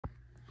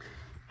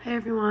Hey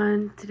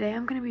everyone, today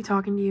I'm going to be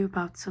talking to you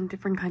about some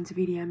different kinds of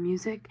EDM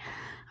music.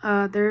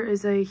 There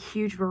is a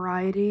huge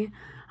variety.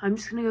 I'm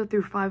just going to go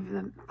through five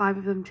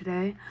of them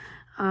today,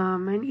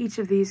 and each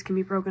of these can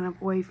be broken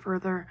up way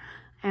further,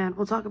 and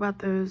we'll talk about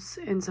those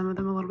and some of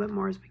them a little bit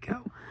more as we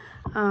go.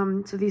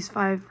 So these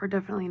five are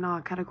definitely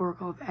not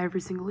categorical of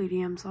every single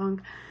EDM song,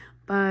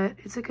 but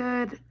it's a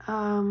good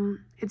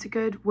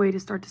way to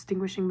start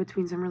distinguishing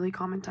between some really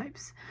common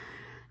types.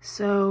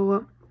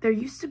 So there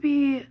used to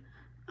be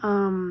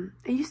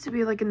it used to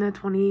be like in the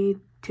 2000s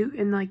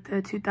and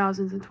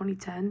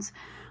 2010s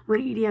when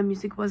EDM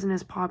music wasn't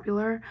as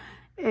popular.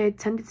 It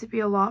tended to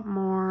be a lot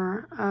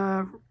more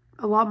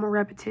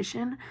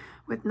repetition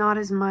with not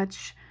as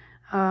much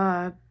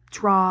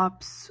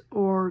drops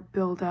or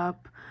build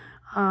up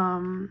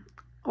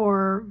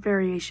or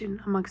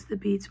variation amongst the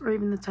beats or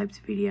even the types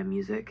of EDM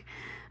music,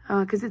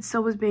 because it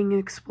still was being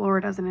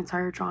explored as an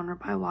entire genre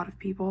by a lot of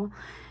people.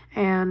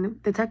 And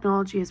the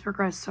technology has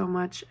progressed so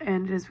much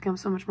and it has become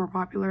so much more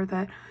popular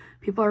that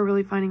people are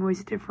really finding ways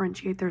to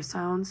differentiate their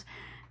sounds,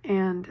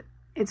 and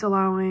it's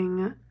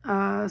allowing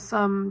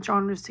some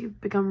genres to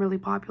become really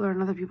popular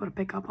and other people to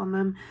pick up on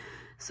them.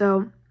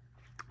 So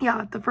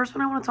yeah, the first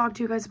one I want to talk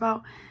to you guys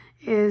about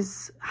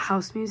is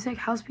house music.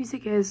 House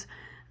music is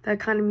that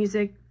kind of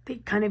music, the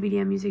kind of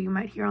EDM music you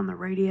might hear on the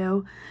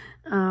radio.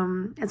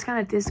 It's kind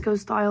of disco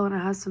style and it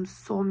has some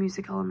soul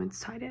music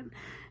elements tied in,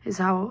 is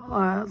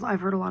how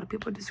I've heard a lot of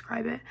people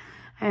describe it,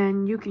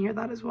 and you can hear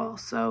that as well.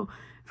 So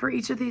for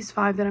each of these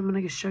five that I'm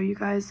going to show you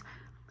guys,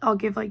 I'll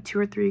give like 2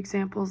 or 3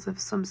 examples of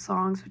some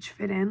songs which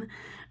fit in,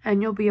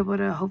 and you'll be able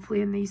to hopefully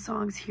in these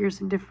songs hear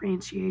some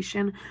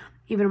differentiation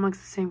even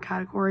amongst the same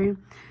category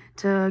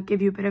to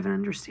give you a bit of an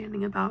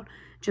understanding about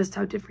just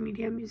how different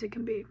EDM music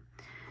can be.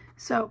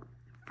 So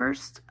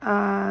first,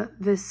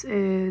 this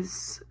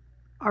is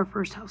our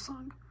first house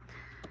song.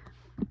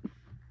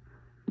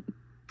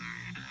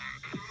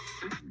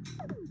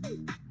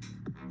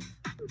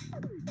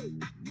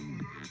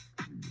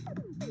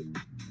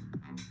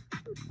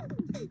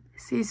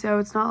 See, so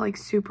it's not like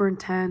super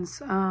intense.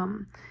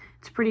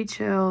 It's pretty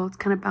chill. It's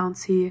kind of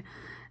bouncy,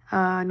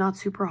 not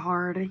super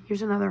hard.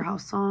 Here's another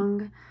house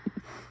song.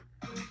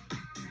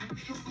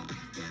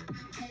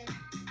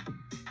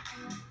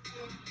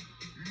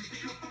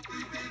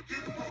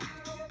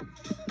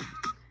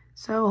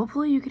 So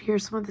hopefully you could hear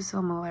some of the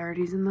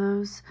similarities in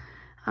those.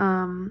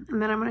 And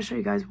then I'm going to show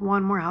you guys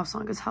one more house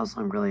song, because house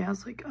song really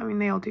has like, I mean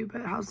they all do,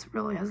 but house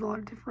really has a lot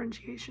of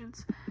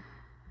differentiations.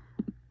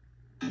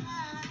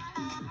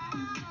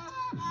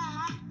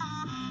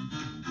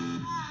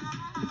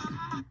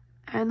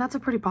 And that's a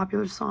pretty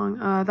popular song.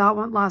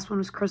 Last one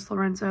was Chris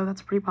Lorenzo.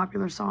 That's a pretty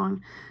popular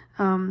song.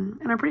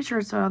 And I'm pretty sure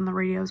it's on the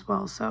radio as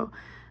well. So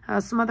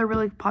some other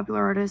really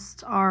popular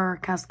artists are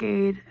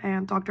Cascade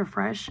and Dr.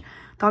 Fresh.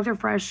 Dr.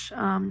 Fresh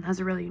has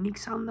a really unique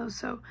sound though,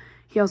 so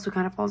he also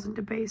kind of falls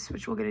into bass,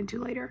 which we'll get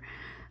into later.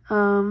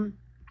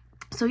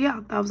 So yeah,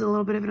 that was a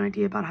little bit of an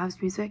idea about house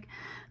music.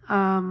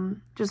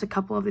 Just a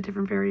couple of the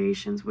different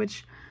variations,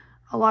 which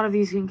a lot of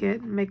these can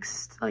get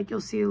mixed. Like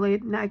you'll see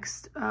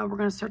next, we're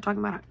going to start talking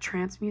about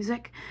trance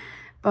music,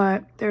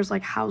 but there's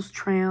like house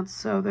trance.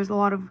 So there's a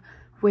lot of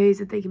ways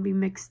that they can be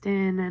mixed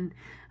in and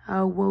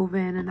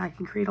woven, and that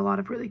can create a lot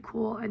of really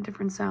cool and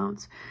different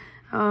sounds.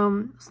 So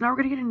now we're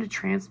going to get into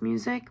trance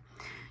music.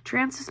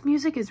 Trance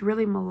music is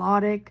really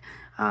melodic.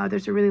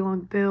 There's a really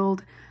long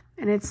build,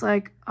 and it's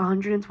like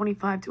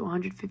 125 to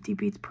 150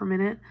 beats per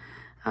minute,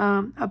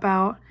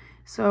 about.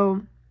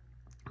 So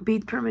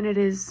beats per minute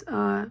is,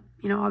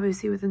 you know,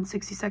 obviously within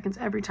 60 seconds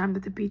every time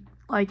that the beat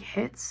like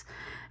hits.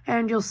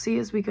 And you'll see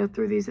as we go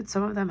through these that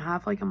some of them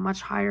have like a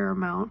much higher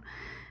amount,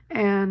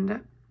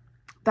 and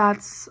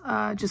that's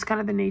just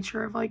kind of the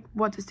nature of like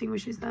what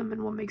distinguishes them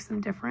and what makes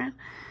them different.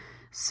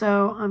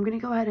 So I'm gonna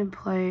go ahead and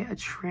play a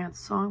trance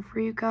song for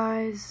you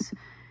guys.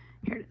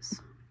 Here it is.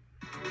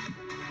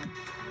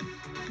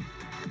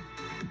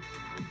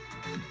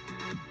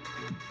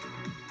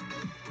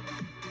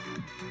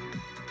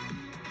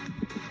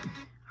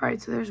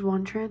 Alright, so there's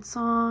one trance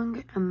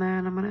song, and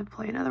then I'm going to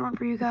play another one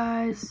for you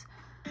guys.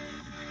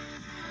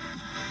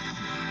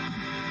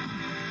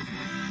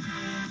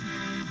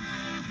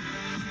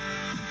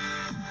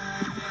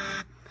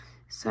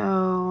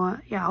 So,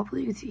 yeah,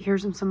 hopefully you can hear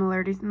some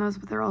similarities in those,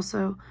 but they're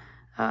also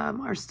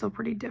are still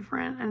pretty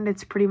different, and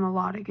it's pretty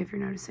melodic if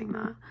you're noticing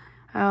that.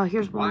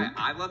 Here's one.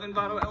 Why I love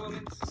Envato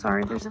Elements?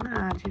 Sorry, there's an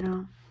ad, you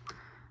know.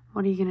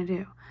 What are you going to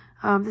do?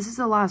 This is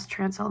the last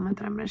trance element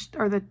that I'm going to,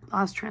 or the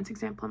last trance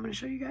example I'm going to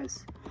show you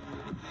guys.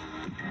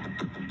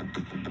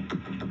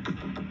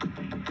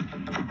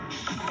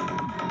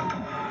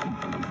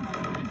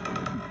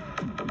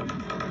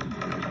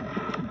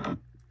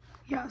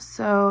 Yeah,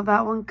 so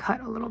that one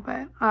cut a little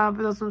bit, but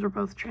those ones were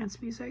both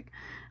trance music.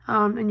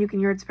 And you can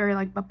hear it's very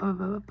like ba ba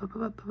ba ba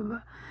ba ba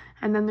ba.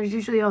 And then there's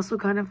usually also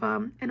kind of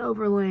an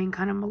overlaying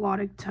kind of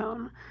melodic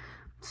tone.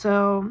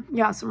 So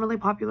yeah, some really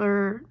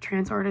popular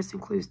trance artists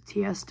include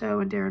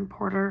Tiesto and Darren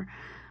Porter.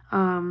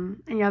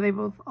 And yeah, they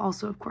both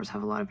also, of course,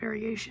 have a lot of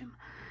variation.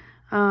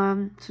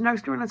 So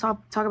next we're going to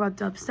talk about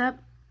dubstep.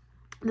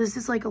 This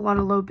is like a lot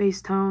of low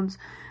bass tones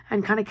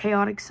and kind of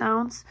chaotic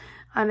sounds,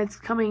 and it's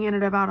coming in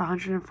at about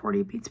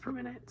 140 beats per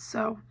minute.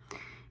 So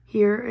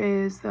here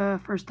is the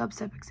first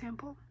dubstep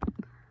example.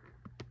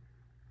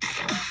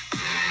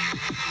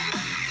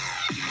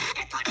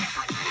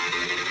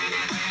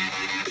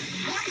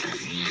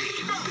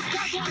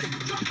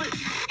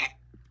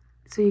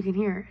 So you can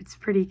hear it's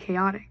pretty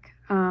chaotic.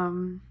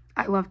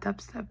 I love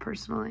dubstep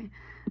personally.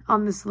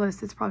 On this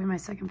list, it's probably my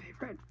second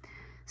favorite.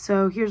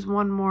 So here's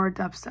one more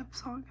dubstep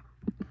song.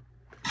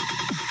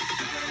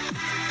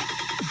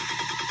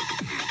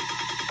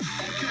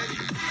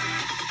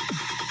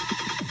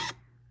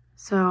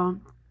 So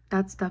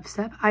that's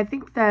dubstep. I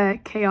think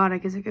that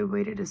chaotic is a good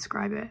way to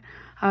describe it.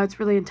 It's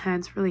really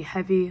intense, really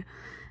heavy.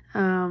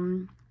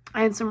 And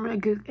some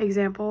good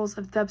examples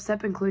of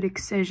dubstep include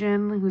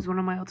Excision, who's one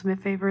of my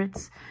ultimate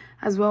favorites,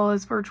 as well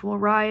as Virtual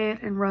Riot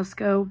and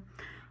Rusko,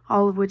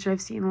 all of which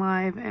I've seen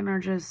live and are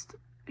just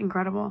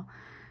incredible.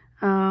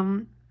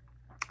 And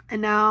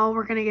now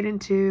we're going to get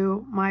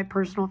into my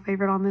personal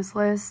favorite on this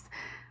list.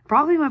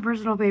 Probably my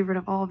personal favorite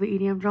of all of the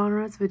EDM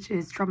genres, which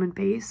is drum and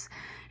bass.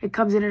 It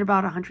comes in at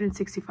about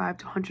 165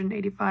 to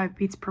 185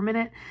 beats per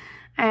minute.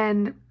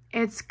 And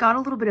it's got a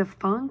little bit of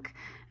funk,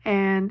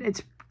 and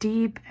it's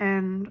deep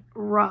and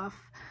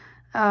rough.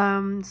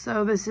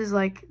 So this is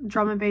like,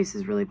 drum and bass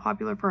is really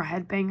popular for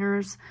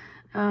headbangers.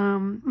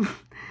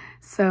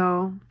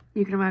 So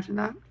you can imagine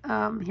that.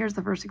 Here's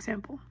the first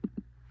example.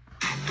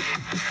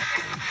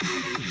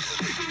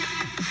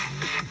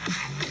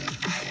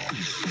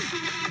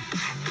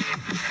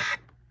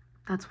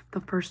 That's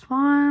the first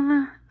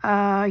one.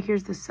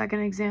 Here's the second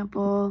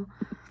example.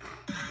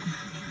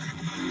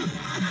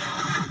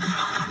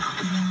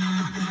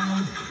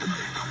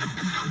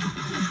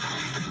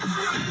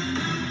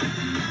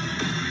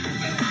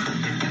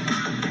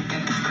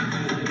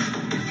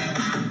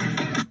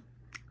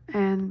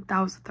 And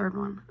that was the third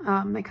one.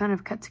 They kind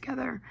of cut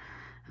together,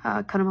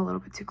 cut them a little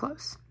bit too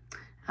close.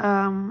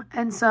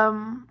 And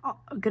some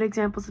good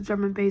examples of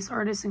drum and bass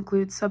artists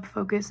include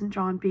Subfocus and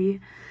John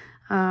B.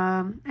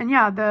 And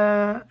yeah,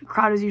 the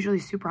crowd is usually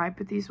super hyped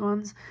with these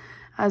ones,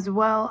 as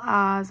well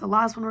as the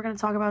last one we're going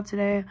to talk about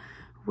today,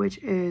 which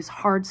is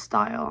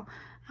hardstyle.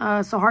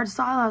 So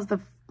hardstyle has the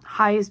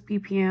highest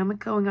BPM,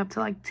 going up to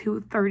like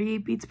 230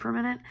 beats per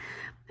minute.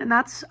 And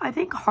that's, I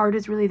think hard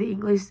is really the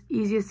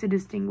easiest to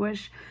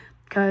distinguish,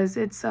 because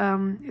it's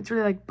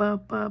really like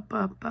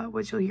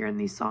which you'll hear in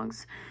these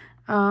songs.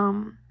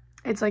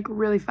 It's like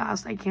really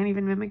fast. I can't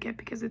even mimic it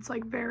because it's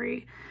like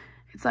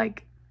it's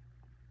like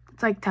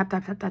tap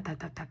tap tap tap tap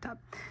tap tap tap,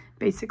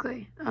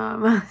 basically.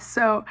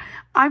 So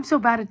I'm so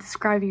bad at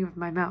describing it with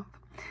my mouth,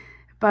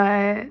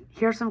 but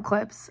here's some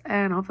clips,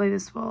 and hopefully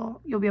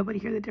you'll be able to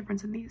hear the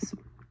difference in these.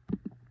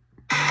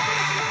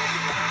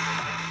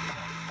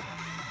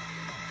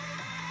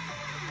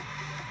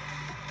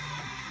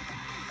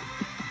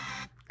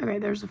 Okay,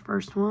 there's the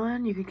first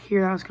one. You could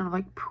hear that was kind of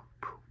like poo,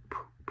 poo, poo,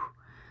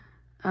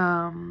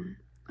 poo.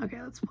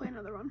 Okay, let's play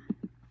another one.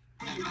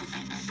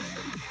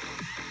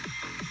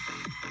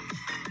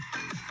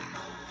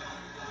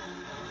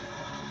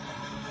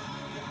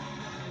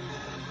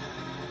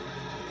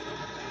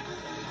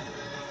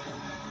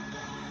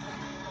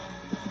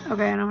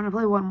 Okay, and I'm going to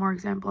play one more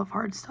example of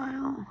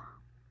hardstyle.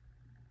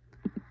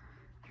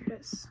 Here it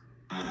is.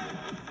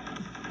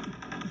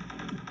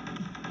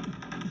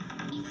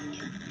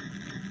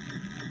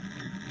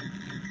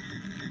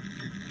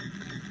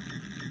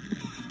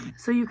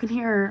 So you can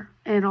hear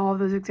in all of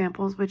those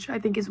examples, which I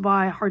think is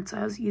why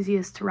hardstyle is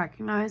easiest to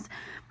recognize,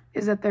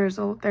 is that there's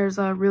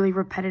a really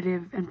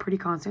repetitive and pretty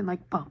constant,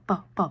 like ba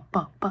ba ba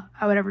ba ba,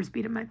 at whatever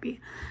speed it might be.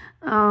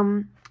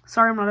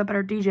 Sorry, I'm not a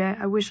better DJ.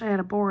 I wish I had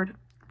a board.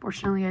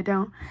 Fortunately, I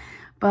don't.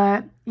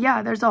 But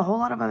yeah, there's a whole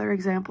lot of other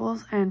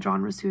examples and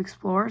genres to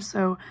explore.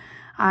 So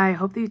I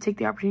hope that you take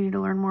the opportunity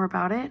to learn more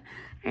about it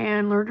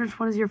and learn which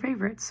one is your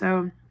favorite.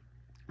 So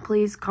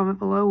please comment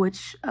below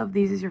which of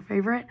these is your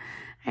favorite.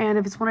 And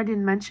if it's one I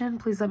didn't mention,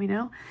 please let me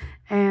know.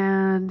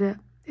 And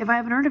if I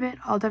haven't heard of it,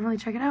 I'll definitely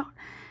check it out.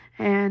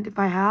 And if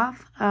I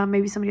have,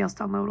 maybe somebody else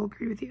down the road will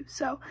agree with you.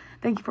 So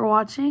thank you for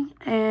watching,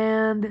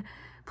 and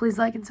please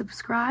like and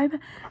subscribe.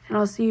 And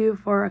I'll see you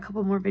for a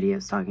couple more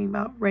videos talking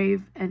about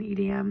rave and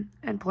EDM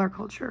and Polar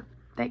culture.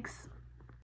 Thanks.